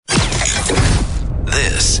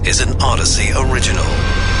is an Odyssey original.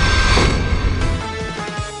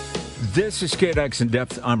 This is KNX In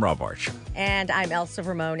Depth. I'm Rob Arch. And I'm Elsa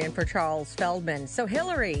Ramon in for Charles Feldman. So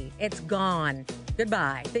Hilary, it's gone.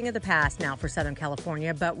 Goodbye. Thing of the past now for Southern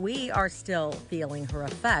California, but we are still feeling her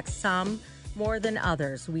effects, some more than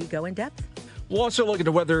others. We go in depth. We'll also look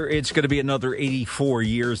into whether it's going to be another 84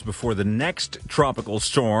 years before the next tropical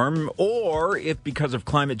storm, or if because of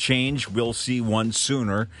climate change, we'll see one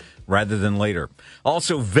sooner rather than later.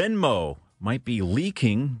 Also, Venmo might be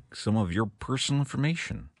leaking some of your personal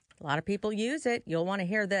information. A lot of people use it. You'll want to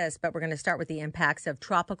hear this, but we're going to start with the impacts of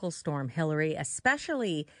Tropical Storm Hilary,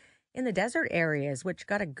 especially in the desert areas, which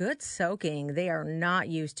got a good soaking they are not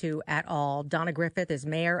used to at all. Donna Griffith is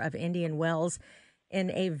mayor of Indian Wells in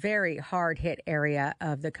a very hard-hit area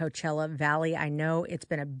of the Coachella Valley. I know it's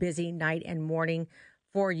been a busy night and morning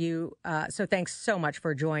for you, so thanks so much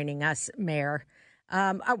for joining us, Mayor.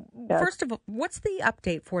 First of all, what's the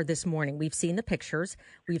update for this morning? We've seen the pictures.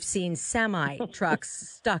 We've seen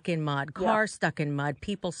semi-trucks stuck in mud, cars stuck in mud,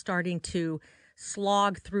 people starting to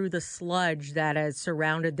slog through the sludge that has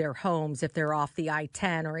surrounded their homes if they're off the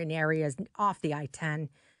I-10 or in areas off the I-10.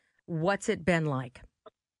 What's it been like?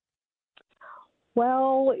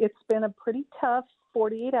 Well, it's been a pretty tough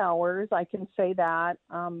 48 hours, I can say that.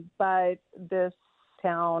 But this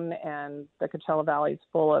town and the Coachella Valley is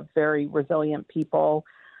full of very resilient people.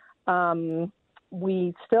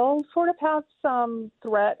 We still sort of have some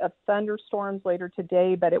threat of thunderstorms later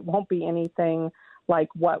today, but it won't be anything like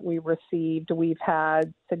what we received. We've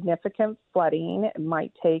had significant flooding. It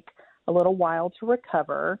might take a little while to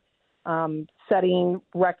recover, setting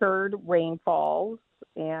record rainfalls.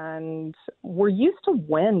 And we're used to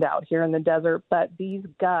wind out here in the desert, but these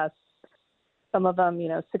gusts, some of them,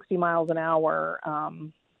 60 miles an hour,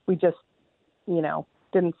 we just,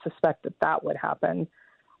 didn't suspect that would happen.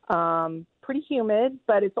 Pretty humid,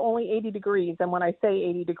 but it's only 80 degrees. And when I say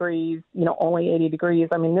 80 degrees, only 80 degrees,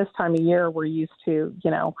 I mean, this time of year, we're used to,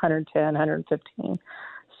 110, 115.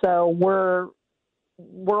 So we're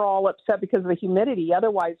all upset because of the humidity.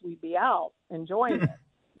 Otherwise, we'd be out enjoying it.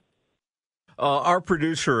 Our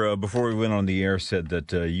producer, before we went on the air, said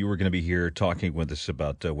that you were going to be here talking with us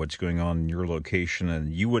about what's going on in your location,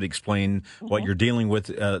 and you would explain what you're dealing with,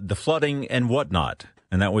 the flooding and whatnot.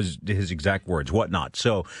 And that was his exact words, whatnot.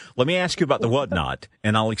 So let me ask you about the whatnot,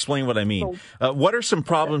 and I'll explain what I mean. What are some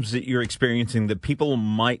problems that you're experiencing that people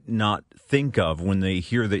might not think of when they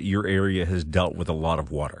hear that your area has dealt with a lot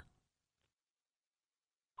of water?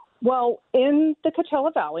 Well, in the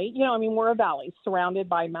Coachella Valley, we're a valley surrounded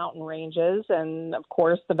by mountain ranges. And, of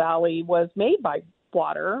course, the valley was made by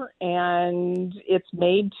water, and it's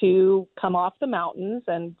made to come off the mountains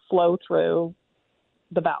and flow through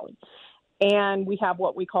the valley. And we have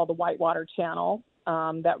what we call the Whitewater Channel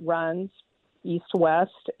that runs east to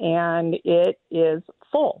west, and it is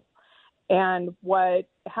full. And what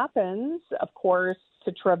happens, of course,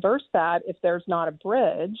 to traverse that, if there's not a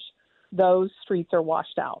bridge, those streets are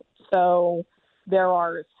washed out. So there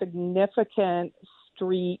are significant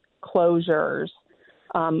street closures.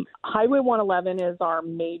 Highway 111 is our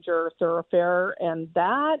major thoroughfare, and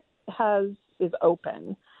that is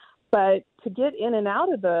open. But to get in and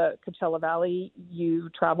out of the Coachella Valley, you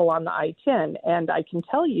travel on the I-10. And I can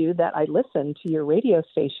tell you that I listen to your radio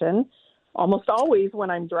station almost always when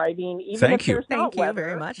I'm driving, even if there's not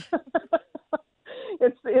weather. Thank you very much.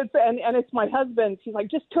 It's my husband. He's like,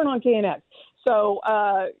 just turn on KNX. So,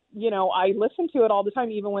 I listen to it all the time,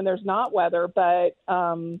 even when there's not weather. But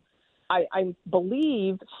I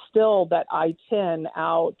believe still that I-10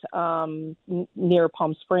 out near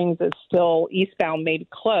Palm Springs is still eastbound, maybe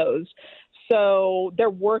closed. So they're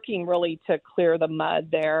working really to clear the mud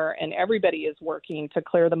there, and everybody is working to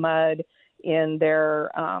clear the mud in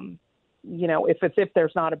their if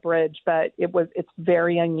there's not a bridge. But it's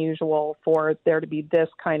very unusual for there to be this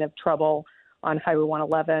kind of trouble on Highway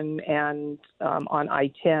 111 and on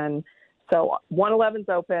I-10. So 111's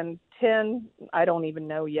open. 10, I don't even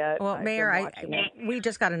know yet. Well, Mayor, we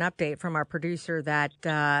just got an update from our producer that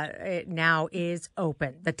it now is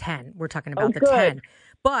open, the 10. We're talking about the 10.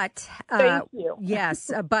 But thank you.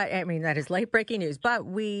 Yes, but I mean, that is late breaking news. But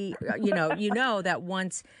we, that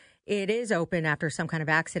once it is open after some kind of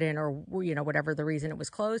accident or, whatever the reason it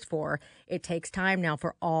was closed for, it takes time now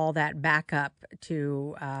for all that backup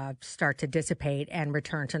to start to dissipate and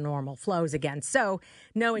return to normal flows again. So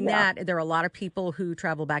knowing that there are a lot of people who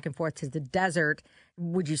travel back and forth to the desert,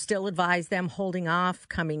 would you still advise them holding off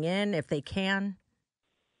coming in if they can?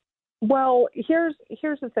 Well, here's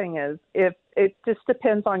the thing is, if it just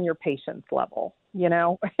depends on your patience level,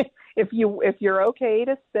 if you're okay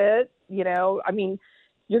to sit,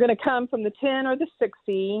 you're going to come from the 10 or the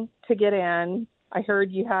 60 to get in. I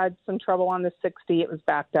heard you had some trouble on the 60. It was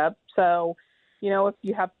backed up. So, if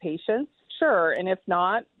you have patience, sure. And if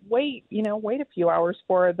not, wait a few hours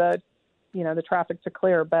for the traffic to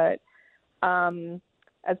clear. But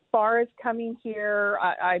as far as coming here,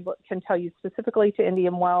 I can tell you specifically to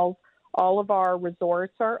Indian Wells, all of our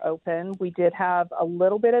resorts are open. We did have a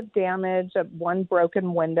little bit of damage at one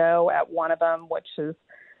broken window at one of them, which is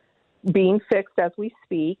being fixed as we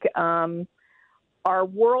speak. Our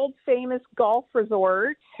world-famous golf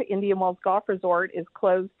resort, Indian Wells Golf Resort, is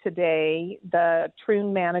closed today. The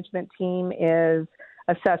Troon management team is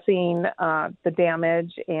assessing the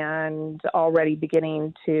damage and already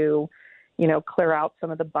beginning to, clear out some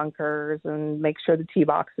of the bunkers and make sure the tee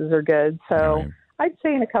boxes are good. So right. I'd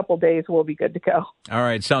say in a couple of days we'll be good to go. All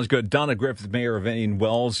right, sounds good. Donna Griffith, mayor of Indian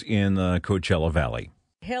Wells in the Coachella Valley.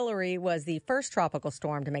 Hilary was the first tropical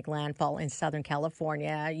storm to make landfall in Southern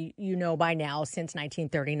California, you know by now, since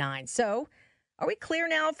 1939. So are we clear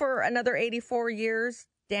now for another 84 years?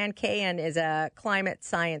 Dan Cahan is a climate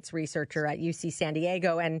science researcher at UC San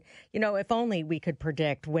Diego. And, if only we could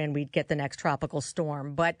predict when we'd get the next tropical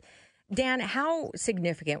storm. But, Dan, how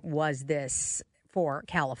significant was this for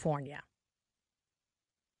California?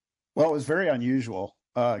 Well, it was very unusual.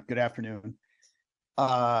 Good afternoon.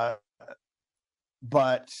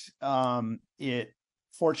 But it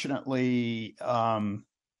fortunately,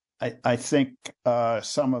 I think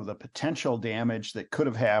some of the potential damage that could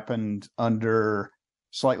have happened under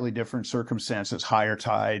slightly different circumstances, higher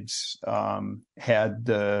tides, had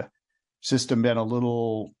the system been a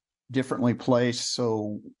little differently placed,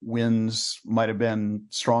 so winds might have been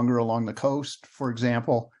stronger along the coast, for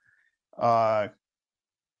example. Are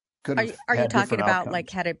you talking about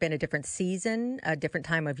outcomes. Had it been a different season, a different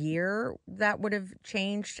time of year, that would have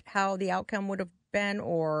changed how the outcome would have been,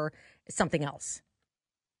 or something else?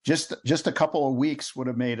 Just a couple of weeks would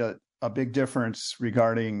have made a big difference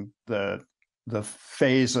regarding the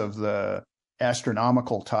phase of the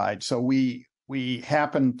astronomical tide. So we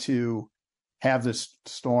happened to have this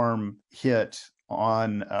storm hit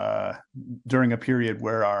on during a period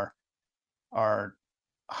where our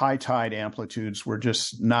high tide amplitudes were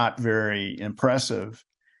just not very impressive,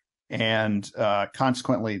 and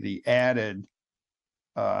consequently the added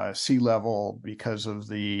sea level because of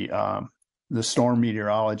the storm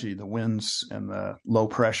meteorology, the winds and the low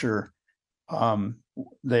pressure,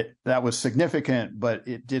 that was significant, but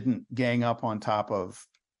it didn't gang up on top of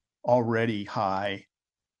already high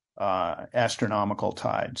astronomical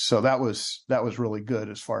tides. So that was really good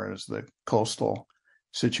as far as the coastal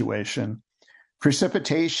situation.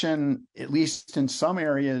 Precipitation, at least in some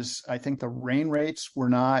areas, I think the rain rates were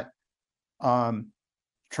not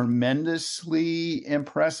tremendously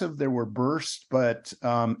impressive. There were bursts, but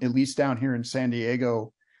at least down here in San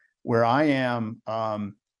Diego, where I am,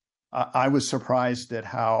 I was surprised at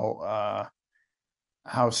how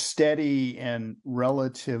steady and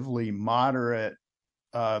relatively moderate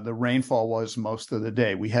the rainfall was most of the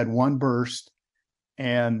day. We had one burst,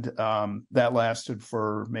 and that lasted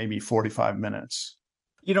for maybe 45 minutes.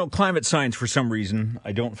 Climate science, for some reason,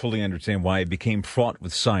 I don't fully understand why it became fraught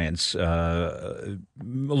with science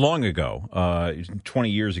long ago. 20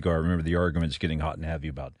 years ago, I remember the arguments getting hot and heavy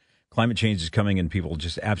about climate change is coming and people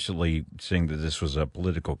just absolutely saying that this was a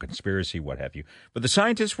political conspiracy, what have you. But the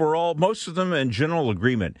scientists were most of them in general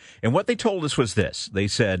agreement. And what they told us was this. They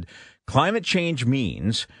said climate change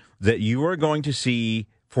means that you are going to see,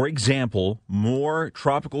 for example, more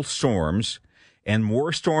tropical storms and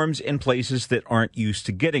more storms in places that aren't used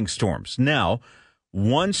to getting storms. Now,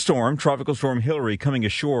 one storm, Tropical Storm Hilary, coming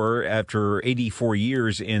ashore after 84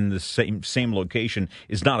 years in the same location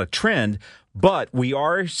is not a trend, but we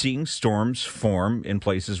are seeing storms form in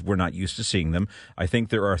places we're not used to seeing them. I think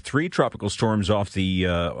there are 3 tropical storms off the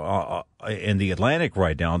in the Atlantic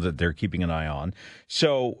right now that they're keeping an eye on.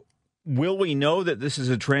 So will we know that this is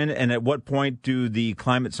a trend, and at what point do the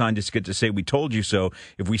climate scientists get to say, we told you so,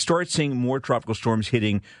 if we start seeing more tropical storms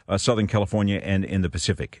hitting Southern California and in the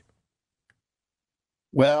Pacific?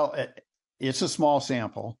 Well, it's a small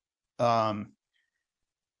sample.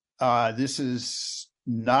 This is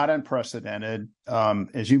not unprecedented.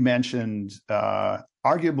 As you mentioned,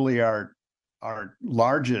 arguably our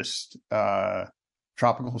largest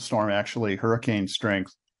tropical storm, actually hurricane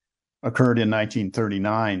strength, occurred in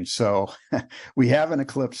 1939. So we haven't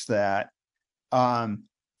eclipsed that.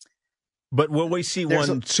 But will we see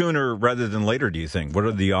one sooner rather than later, do you think? What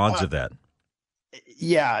are the odds of that?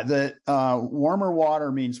 Yeah, the warmer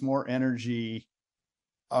water means more energy.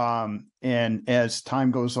 And as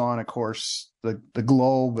time goes on, of course, the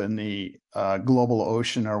globe and the global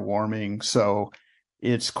ocean are warming. So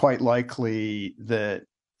it's quite likely that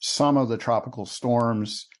some of the tropical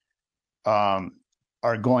storms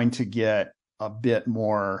are going to get a bit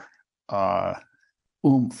more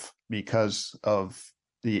oomph because of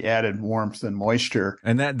the added warmth and moisture.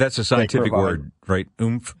 And that's a scientific word, right?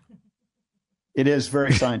 Oomph. It is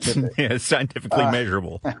very scientific. Yeah, it's scientifically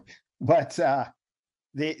measurable. But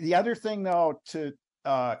the other thing, though, to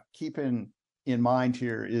keep in mind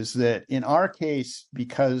here is that in our case,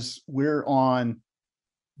 because we're on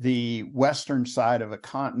the western side of a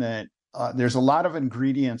continent, there's a lot of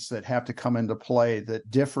ingredients that have to come into play that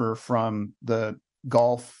differ from the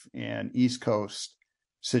Gulf and East Coast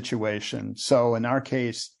situation. So in our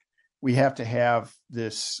case, we have to have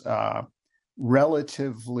this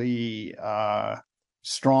relatively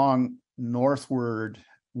strong northward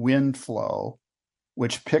wind flow,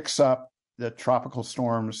 which picks up the tropical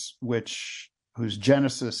storms, whose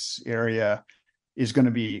genesis area is going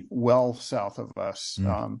to be well south of us.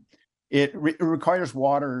 It requires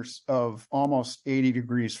waters of almost 80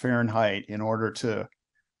 degrees Fahrenheit in order to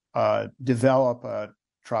develop a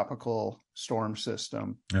tropical storm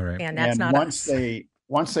system. All right. And that's not once us.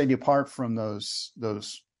 Once they depart from those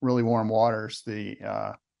really warm waters, the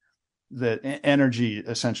energy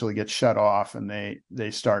essentially gets shut off and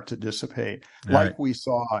they start to dissipate, like we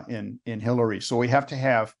saw in Hilary. So we have to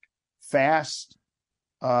have fast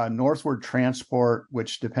northward transport,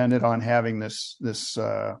 which depended on having this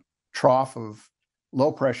trough of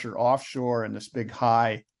low pressure offshore and this big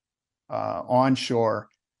high onshore,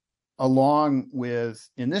 along with,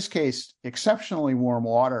 in this case, exceptionally warm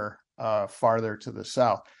water farther to the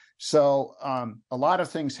south. So a lot of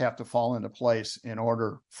things have to fall into place in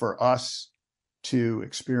order for us to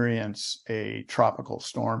experience a tropical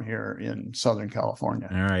storm here in Southern California.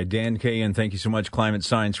 All right, Dan Kahan, thank you so much, climate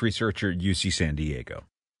science researcher at UC San Diego.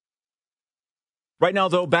 Right now,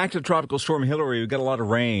 though, back to Tropical Storm Hilary. We've got a lot of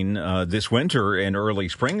rain this winter and early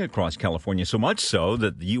spring across California, so much so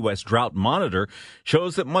that the U.S. Drought Monitor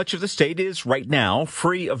shows that much of the state is right now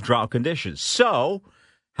free of drought conditions. So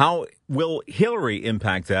how will Hilary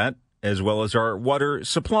impact that, as well as our water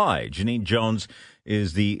supply? Janine Jones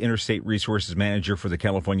is the Interstate Resources Manager for the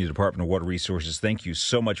California Department of Water Resources. Thank you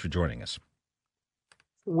so much for joining us.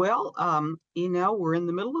 Well, we're in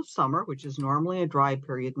the middle of summer, which is normally a dry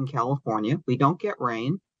period in California. We don't get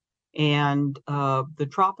rain. And the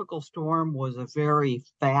tropical storm was a very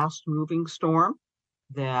fast-moving storm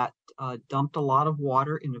that dumped a lot of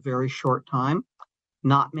water in a very short time.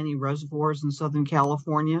 Not many reservoirs in Southern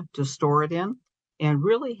California to store it in, and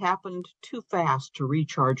really happened too fast to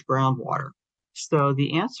recharge groundwater. So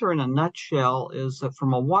the answer in a nutshell is that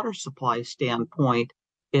from a water supply standpoint,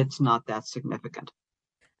 it's not that significant.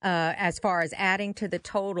 As far as adding to the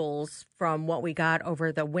totals from what we got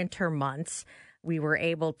over the winter months, we were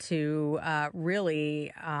able to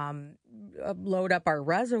really load up our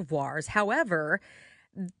reservoirs. However,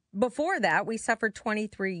 before that, we suffered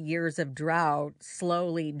 23 years of drought,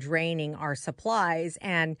 slowly draining our supplies,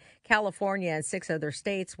 and California and 6 other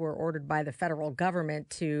states were ordered by the federal government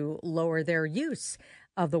to lower their use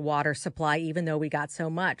of the water supply, even though we got so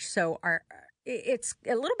much. So it's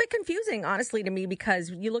a little bit confusing, honestly, to me,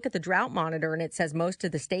 because you look at the drought monitor and it says most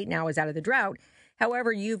of the state now is out of the drought.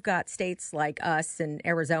 However, you've got states like us and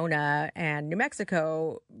Arizona and New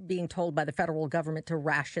Mexico being told by the federal government to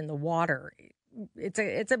ration the water.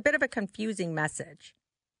 It's a bit of a confusing message.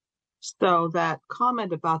 So that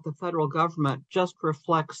comment about the federal government just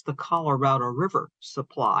reflects the Colorado River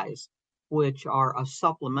supplies, which are a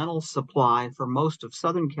supplemental supply for most of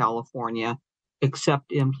Southern California,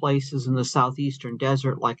 except in places in the southeastern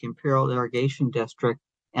desert like Imperial Irrigation District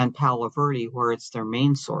and Palo Verde, where it's their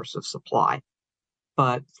main source of supply.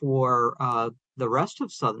 But for the rest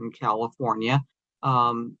of Southern California,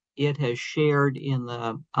 it has shared in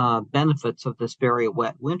the benefits of this very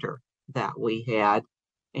wet winter that we had.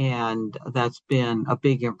 And that's been a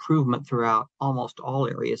big improvement throughout almost all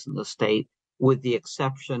areas in the state, with the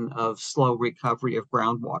exception of slow recovery of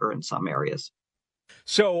groundwater in some areas.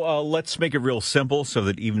 So let's make it real simple so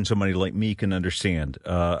that even somebody like me can understand.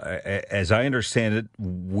 As I understand it,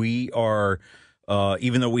 we are,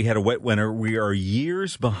 even though we had a wet winter, we are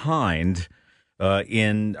years behind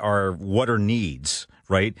in our water needs,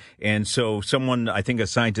 right? And so I think a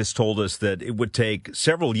scientist told us that it would take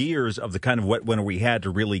several years of the kind of wet winter we had to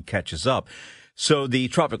really catch us up. So the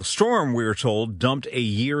tropical storm, we were told, dumped a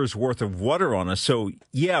year's worth of water on us. So,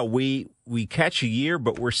 yeah, we catch a year,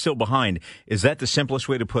 but we're still behind. Is that the simplest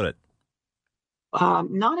way to put it?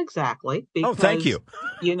 Not exactly. Because, thank you.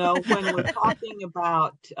 When we're talking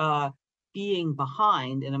about being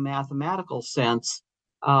behind in a mathematical sense,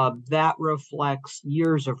 That reflects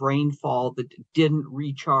years of rainfall that didn't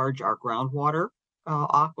recharge our groundwater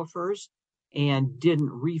aquifers and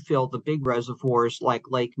didn't refill the big reservoirs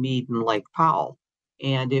like Lake Mead and Lake Powell.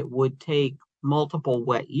 And it would take multiple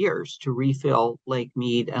wet years to refill Lake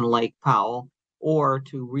Mead and Lake Powell, or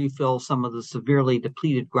to refill some of the severely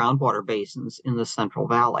depleted groundwater basins in the Central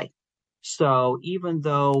Valley. So even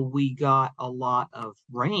though we got a lot of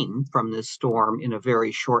rain from this storm in a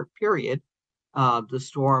very short period, the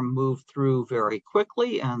storm moved through very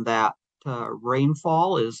quickly, and that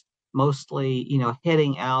rainfall is mostly,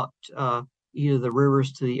 heading out either the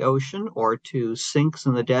rivers to the ocean or to sinks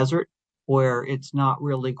in the desert, where it's not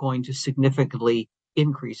really going to significantly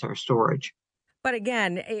increase our storage. But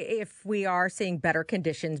again, if we are seeing better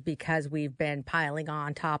conditions because we've been piling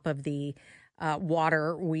on top of the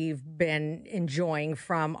water we've been enjoying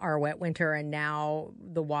from our wet winter, and now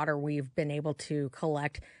the water we've been able to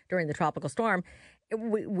collect during the tropical storm,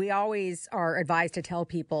 we always are advised to tell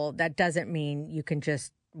people that doesn't mean you can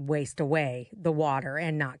just waste away the water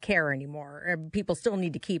and not care anymore. People still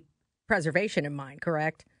need to keep preservation in mind,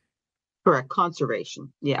 correct? Correct.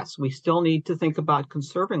 Conservation. Yes, we still need to think about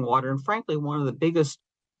conserving water. And frankly, one of the biggest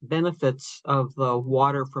benefits of the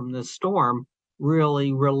water from this storm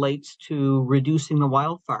really relates to reducing the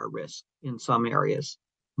wildfire risk in some areas,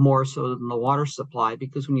 more so than the water supply.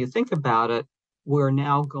 Because when you think about it, we're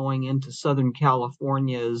now going into Southern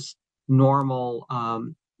California's normal,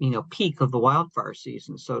 peak of the wildfire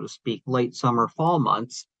season, so to speak, late summer, fall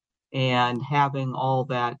months. And having all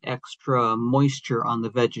that extra moisture on the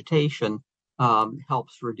vegetation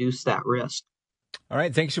helps reduce that risk. All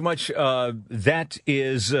right. Thanks so much. That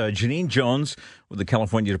is Janine Jones with the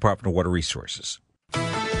California Department of Water Resources.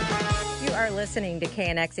 You are listening to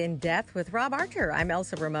KNX In Depth with Rob Archer. I'm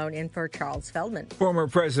Elsa Ramon in for Charles Feldman. Former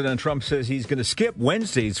President Trump says he's going to skip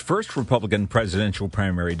Wednesday's first Republican presidential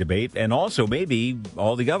primary debate and also maybe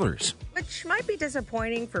all the others. Which might be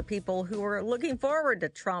disappointing for people who are looking forward to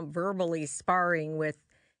Trump verbally sparring with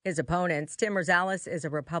his opponents. Tim Rosales is a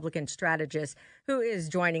Republican strategist who is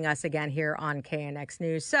joining us again here on KNX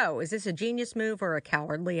News. So is this a genius move or a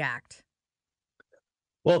cowardly act?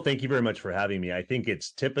 Well, thank you very much for having me. I think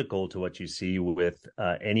it's typical to what you see with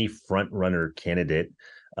any front-runner candidate.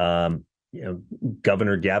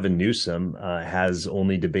 Governor Gavin Newsom has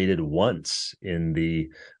only debated once in the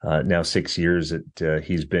now 6 years that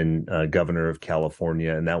he's been governor of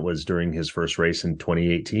California, and that was during his first race in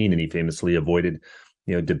 2018, and he famously avoided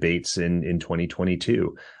debates in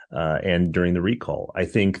 2022 and during the recall. I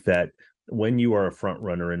think that when you are a front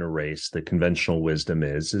runner in a race, the conventional wisdom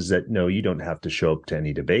is that no, you don't have to show up to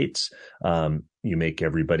any debates. You make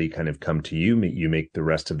everybody kind of come to you. You make the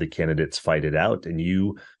rest of the candidates fight it out, and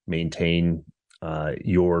you maintain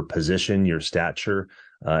your position, your stature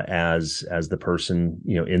as the person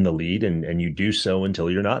in the lead, and you do so until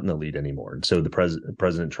you're not in the lead anymore. And so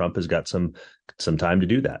President Trump has got some time to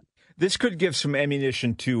do that. This could give some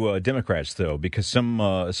ammunition to Democrats, though, because some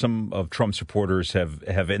of Trump's supporters have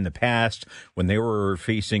in the past, when they were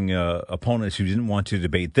facing opponents who didn't want to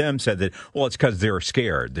debate them, said that, well, it's because they're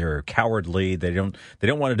scared, they're cowardly, they don't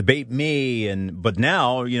want to debate me. But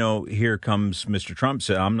now, here comes Mr. Trump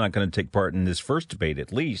saying, I'm not going to take part in this first debate,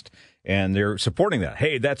 at least. And they're supporting that.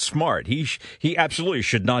 Hey, that's smart. He absolutely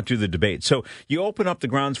should not do the debate. So you open up the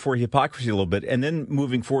grounds for hypocrisy a little bit, and then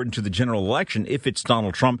moving forward into the general election, if it's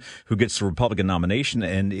Donald Trump who gets the Republican nomination,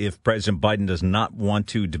 and if President Biden does not want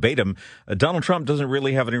to debate him, Donald Trump doesn't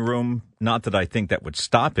really have any room. Not that I think that would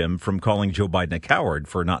stop him from calling Joe Biden a coward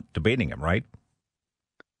for not debating him, right?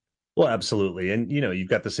 Well, absolutely. And, you've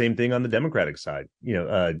got the same thing on the Democratic side.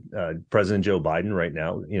 President Joe Biden right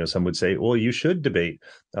now, some would say, well, you should debate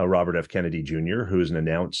Robert F. Kennedy Jr., who is an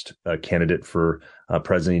announced candidate for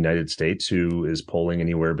president of the United States, who is polling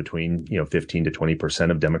anywhere between, 15 to 20%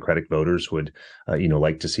 of Democratic voters would,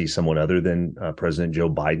 like to see someone other than President Joe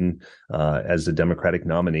Biden as the Democratic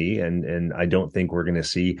nominee. And I don't think we're going to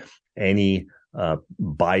see any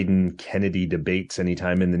Biden Kennedy debates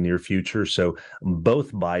anytime in the near future. So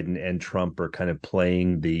both Biden and Trump are kind of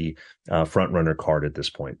playing the front runner card at this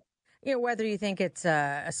point. Whether you think it's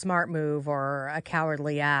a smart move or a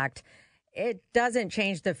cowardly act, it doesn't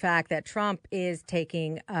change the fact that Trump is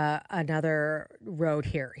taking another road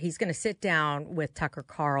here. He's going to sit down with Tucker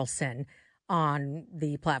Carlson on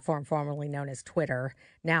the platform formerly known as Twitter,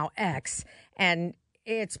 now X, and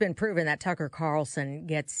it's been proven that Tucker Carlson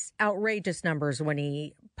gets outrageous numbers when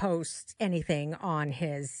he posts anything on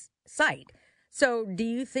his site. So do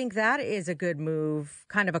you think that is a good move,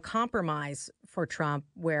 kind of a compromise for Trump,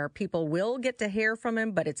 where people will get to hear from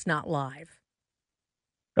him, but it's not live?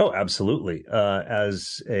 Oh, absolutely.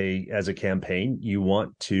 As a campaign, you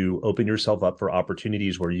want to open yourself up for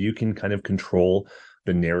opportunities where you can kind of control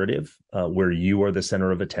the narrative, where you are the center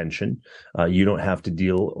of attention. You don't have to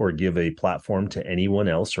deal or give a platform to anyone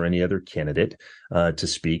else or any other candidate to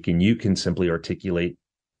speak, and you can simply articulate,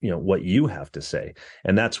 what you have to say,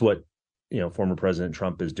 and that's what former President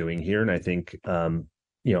Trump is doing here. And I think, on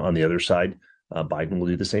the other side, Biden will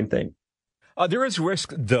do the same thing. There is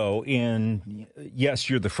risk, though, in,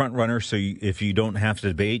 yes, you're the front runner, so if you don't have to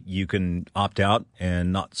debate, you can opt out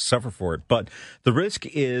and not suffer for it. But the risk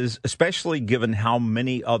is, especially given how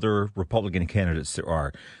many other Republican candidates there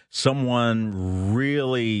are, someone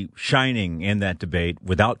really shining in that debate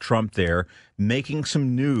without Trump there, making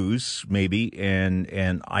some news, maybe. And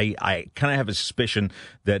I kind of have a suspicion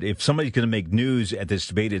that if somebody's going to make news at this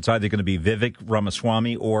debate, it's either going to be Vivek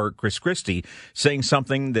Ramaswamy or Chris Christie saying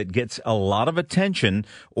something that gets a lot of attention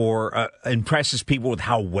or impresses people with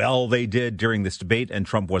how well they did during this debate, and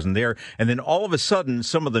Trump wasn't there. And then all of a sudden,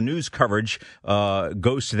 some of the news coverage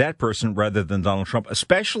goes to that person rather than Donald Trump,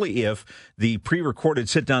 especially if the pre-recorded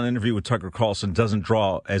sit-down interview with Tucker Carlson doesn't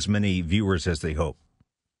draw as many viewers as they hope.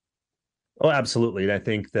 Oh, absolutely. And I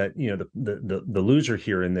think that, the loser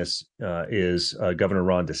here in this is Governor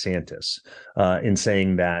Ron DeSantis, in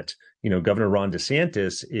saying that, Governor Ron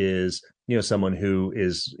DeSantis is, someone who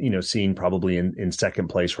is, seen probably in second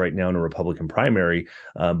place right now in a Republican primary,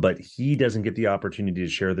 but he doesn't get the opportunity to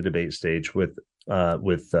share the debate stage with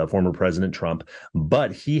former President Trump,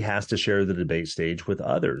 but he has to share the debate stage with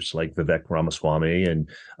others like Vivek Ramaswamy and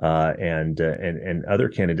other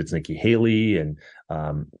candidates, Nikki Haley and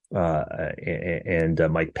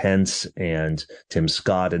Mike Pence and Tim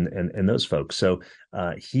Scott and those folks. So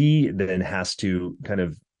he then has to kind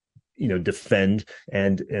of defend,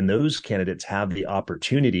 and those candidates have the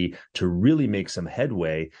opportunity to really make some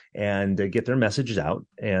headway and get their messages out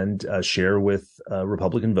and share with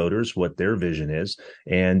Republican voters what their vision is.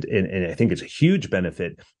 And I think it's a huge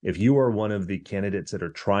benefit if you are one of the candidates that are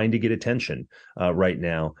trying to get attention right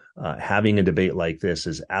now. Having a debate like this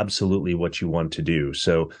is absolutely what you want to do.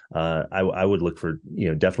 So I would look for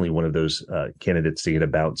definitely one of those candidates to get a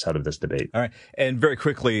bounce out of this debate. All right, and very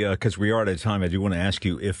quickly, because we are out of time, I do want to ask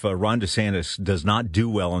you if Ron DeSantis does not do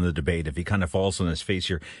well in the debate, if he kind of falls on his face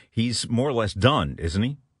here, he's more or less done, isn't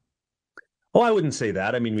he? Oh, I wouldn't say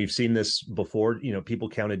that. I mean, we've seen this before. People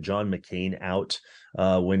counted John McCain out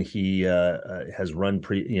when he had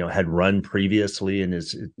run previously in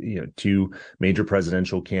his two major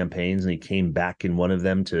presidential campaigns, and he came back in one of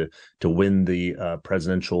them to win the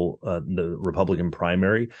the Republican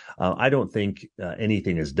primary. I don't think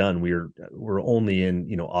anything is done. We're only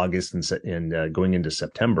in August and going into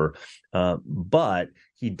September, but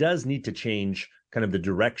he does need to change kind of the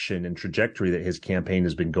direction and trajectory that his campaign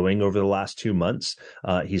has been going over the last 2 months.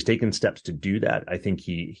 He's taken steps to do that. I think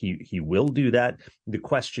he will do that. The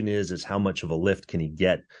question is how much of a lift can he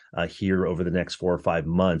get here over the next 4 or 5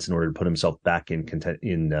 months in order to put himself back as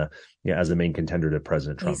the main contender to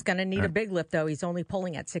President Trump. He's going to need a big lift, though. He's only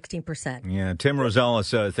polling at 16%. Yeah, Tim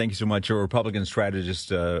Rosales, thank you so much. A Republican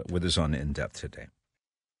strategist with us on In Depth today.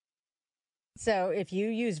 So if you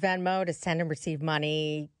use Venmo to send and receive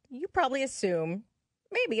money, you probably assume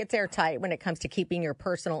maybe it's airtight when it comes to keeping your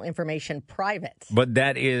personal information private. But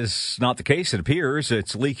that is not the case, it appears.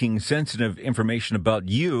 It's leaking sensitive information about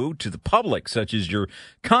you to the public, such as your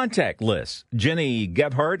contact list. Jenny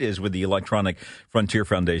Gebhardt is with the Electronic Frontier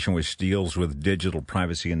Foundation, which deals with digital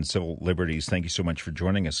privacy and civil liberties. Thank you so much for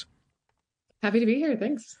joining us. Happy to be here.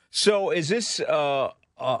 Thanks. So is this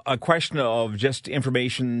a question of just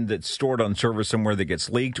information that's stored on servers somewhere that gets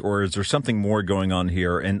leaked, or is there something more going on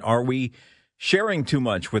here? And are we sharing too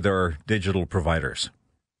much with our digital providers?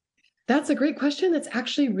 That's a great question. That's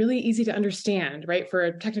actually really easy to understand, right? For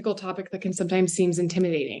a technical topic that can sometimes seem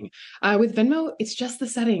intimidating. With Venmo, it's just the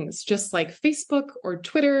settings, just like Facebook or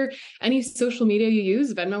Twitter, any social media you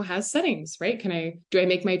use, Venmo has settings, right? Do I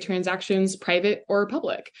make my transactions private or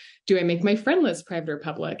public? Do I make my friend list private or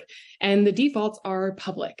public? And the defaults are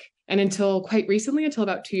public. And until quite recently, until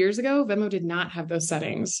about 2 years ago, Venmo did not have those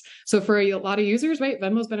settings. So for a lot of users, right,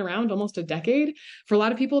 Venmo's been around almost a decade. For a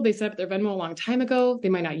lot of people, they set up their Venmo a long time ago. They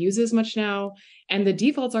might not use it as much now. And the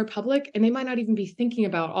defaults are public, and they might not even be thinking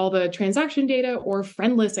about all the transaction data or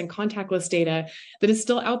friend list and contact list data that is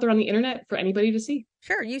still out there on the internet for anybody to see.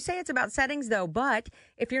 Sure. You say it's about settings, though, but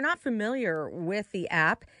if you're not familiar with the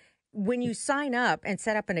app, when you sign up and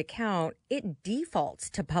set up an account, it defaults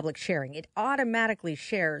to public sharing. It automatically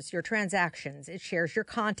shares your transactions. It shares your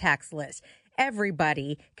contacts list.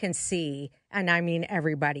 everybody can see, and I mean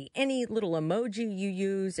everybody, any little emoji you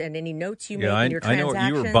use and any notes you make in your transactions. I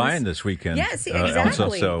know what you were buying this weekend. Yes,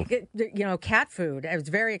 exactly. So. Cat food. It was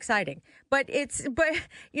very exciting. But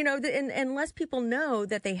unless people know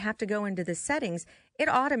that they have to go into the settings, it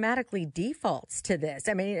automatically defaults to this.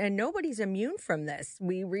 I mean, and nobody's immune from this.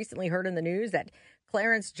 We recently heard in the news that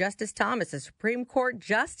Clarence Justice Thomas, a Supreme Court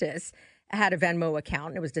justice, had a Venmo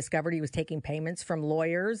account, and it was discovered he was taking payments from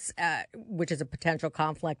lawyers, which is a potential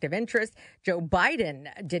conflict of interest. Joe Biden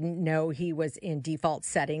didn't know he was in default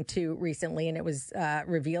setting too recently, and it was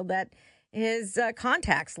revealed that his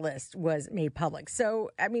contacts list was made public.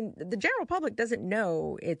 So, I mean, the general public doesn't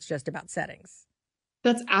know it's just about settings.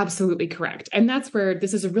 That's absolutely correct. And that's where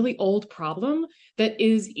this is a really old problem that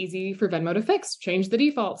is easy for Venmo to fix, change the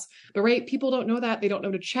defaults. But right, people don't know that. They don't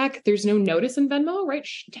know to check. There's no notice in Venmo, right?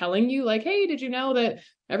 Telling you like, hey, did you know that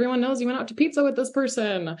everyone knows you went out to pizza with this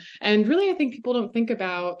person? And really, I think people don't think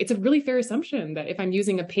about, it's a really fair assumption that if I'm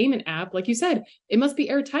using a payment app, like you said, it must be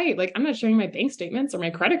airtight. Like I'm not sharing my bank statements or my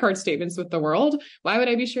credit card statements with the world. Why would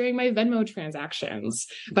I be sharing my Venmo transactions?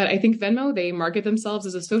 But I think Venmo, they market themselves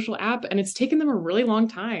as a social app, and it's taken them a really long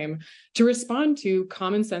time to respond to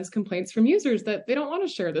common sense complaints from users that they don't want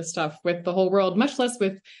to share this stuff with the whole world, much less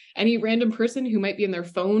with any random person who might be in their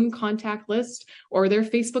phone contact list or their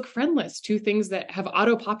Facebook friend list, two things that have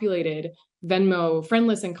auto-populated Venmo friend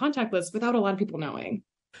lists and contact lists without a lot of people knowing.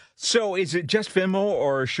 So is it just Venmo,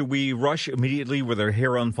 or should we rush immediately with our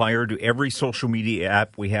hair on fire to every social media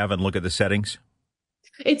app we have and look at the settings?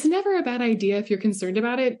 It's never a bad idea if you're concerned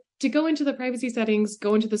about it to go into the privacy settings,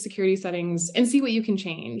 go into the security settings, and see what you can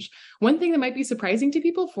change. One thing that might be surprising to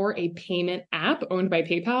people for a payment app owned by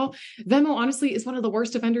PayPal, Venmo honestly is one of the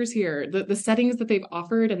worst offenders here. The settings that they've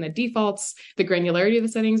offered and the defaults, the granularity of the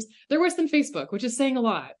settings, they're worse than Facebook, which is saying a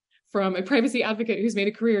lot from a privacy advocate who's made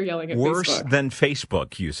a career yelling at Worse Facebook. Than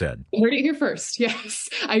Facebook, you said. You heard it here first, yes.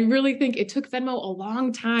 I really think it took Venmo a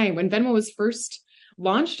long time. When Venmo was first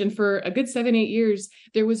launched, and for a good 7-8 years,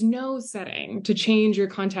 there was no setting to change your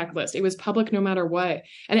contact list. It was public no matter what.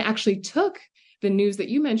 And it actually took the news that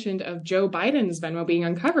you mentioned of Joe Biden's Venmo being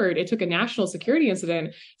uncovered. It took a national security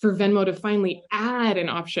incident for Venmo to finally add an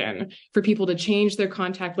option for people to change their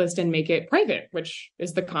contact list and make it private, which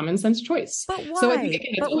is the common sense choice. But why? So I think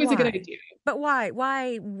it's always a good idea. But why?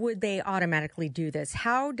 Why would they automatically do this?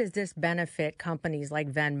 How does this benefit companies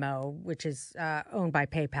like Venmo, which is owned by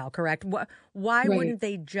PayPal, correct? Why wouldn't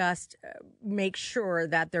they just make sure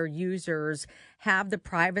that their users have the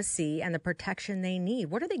privacy and the protection they need?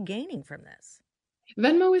 What are they gaining from this?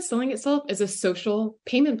 Venmo is selling itself as a social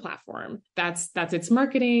payment platform. That's its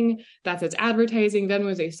marketing, that's its advertising. Venmo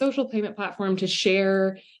is a social payment platform to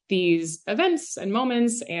share these events and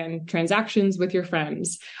moments and transactions with your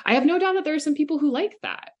friends. I have no doubt that there are some people who like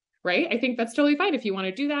that, right? I think that's totally fine. If you want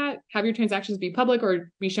to do that, have your transactions be public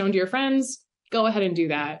or be shown to your friends, go ahead and do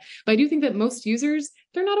that. But I do think that most users,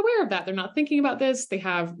 they're not aware of that. They're not thinking about this. They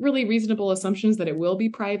have really reasonable assumptions that it will be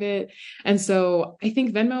private. And so I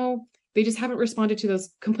think Venmo, they just haven't responded to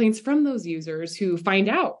those complaints from those users who find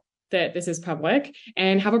out that this is public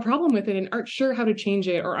and have a problem with it and aren't sure how to change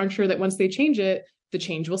it, or aren't sure that once they change it, the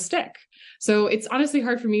change will stick. So it's honestly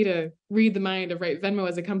hard for me to read the mind of Venmo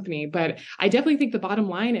as a company, but I definitely think the bottom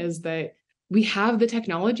line is that we have the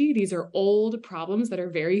technology. These are old problems that are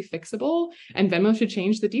very fixable, and Venmo should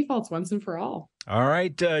change the defaults once and for all. All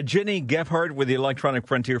right. Jenny Gephardt with the Electronic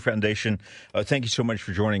Frontier Foundation. Thank you so much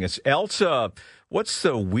for joining us. Elsa, what's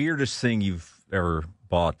the weirdest thing you've ever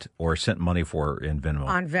bought or sent money for in Venmo?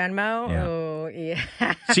 On Venmo? Yeah. Oh,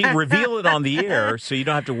 yeah. See, reveal it on the air so you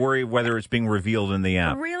don't have to worry whether it's being revealed in the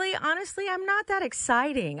app. Really? Honestly, I'm not that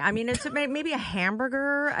exciting. I mean, it's maybe a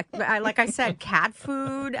hamburger. Like I said, cat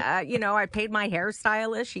food. I paid my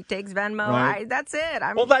hairstylist. She takes Venmo. Right. That's it.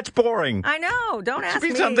 Well, that's boring. I know. Don't ask me.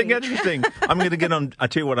 It should be something interesting. I'm going to get on. I'll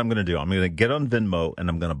tell you what I'm going to do. I'm going to get on Venmo, and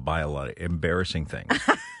I'm going to buy a lot of embarrassing things.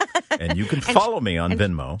 And you can follow me on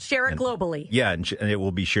Venmo. Share it globally. Yeah, and it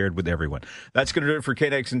will be shared with everyone. That's going to do it for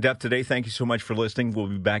KNX In Depth today. Thank you so much for listening. We'll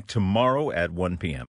be back tomorrow at 1 p.m.